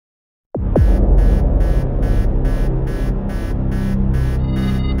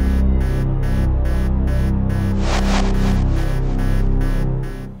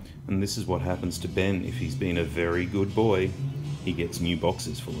this is what happens to Ben if he's been a very good boy. He gets new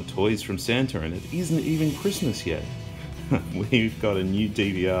boxes full of toys from Santa and it isn't even Christmas yet. We've got a new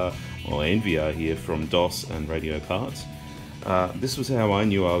DVR or NVR here from Doss and Radio Parts. This was how I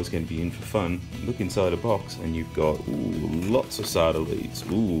knew I was going to be in for fun. Look inside a box and you've got lots of SATA leads,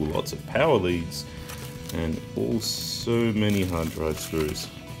 lots of power leads, and so many hard drive screws.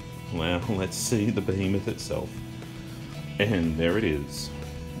 Well, let's see the behemoth itself. And there it is.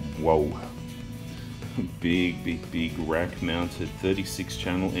 Whoa. Big rack mounted 36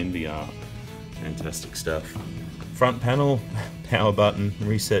 channel NVR. Fantastic stuff. Front panel, power button,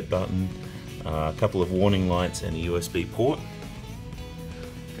 reset button, a couple of warning lights and a USB port.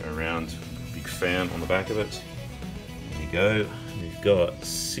 Go around, big fan on the back of it. There you go. We've got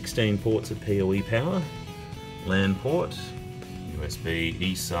 16 ports of PoE power, LAN port, USB,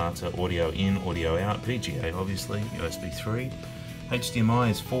 eSATA, audio in, audio out, VGA obviously, USB 3.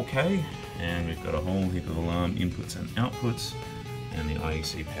 HDMI is 4K, and we've got a whole heap of alarm inputs and outputs, and the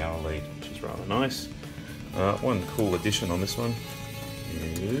IEC power lead, which is rather nice. One cool addition on this one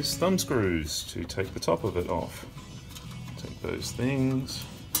is thumb screws to take the top of it off. Take those things,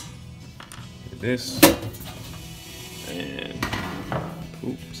 do this, and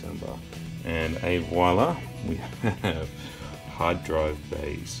soundbar, and voila, we have hard drive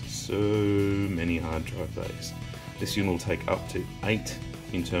bays. So many hard drive bays. This unit will take up to 8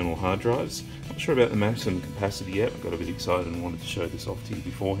 internal hard drives. Not sure about the maximum capacity yet. I got a bit excited and wanted to show this off to you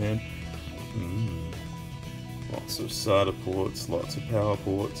beforehand. Lots of SATA ports, lots of power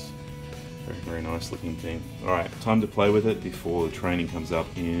ports. Very nice looking thing. Alright, time to play with it before the training comes up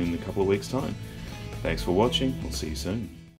in a couple of weeks' time. Thanks for watching. We'll see you soon.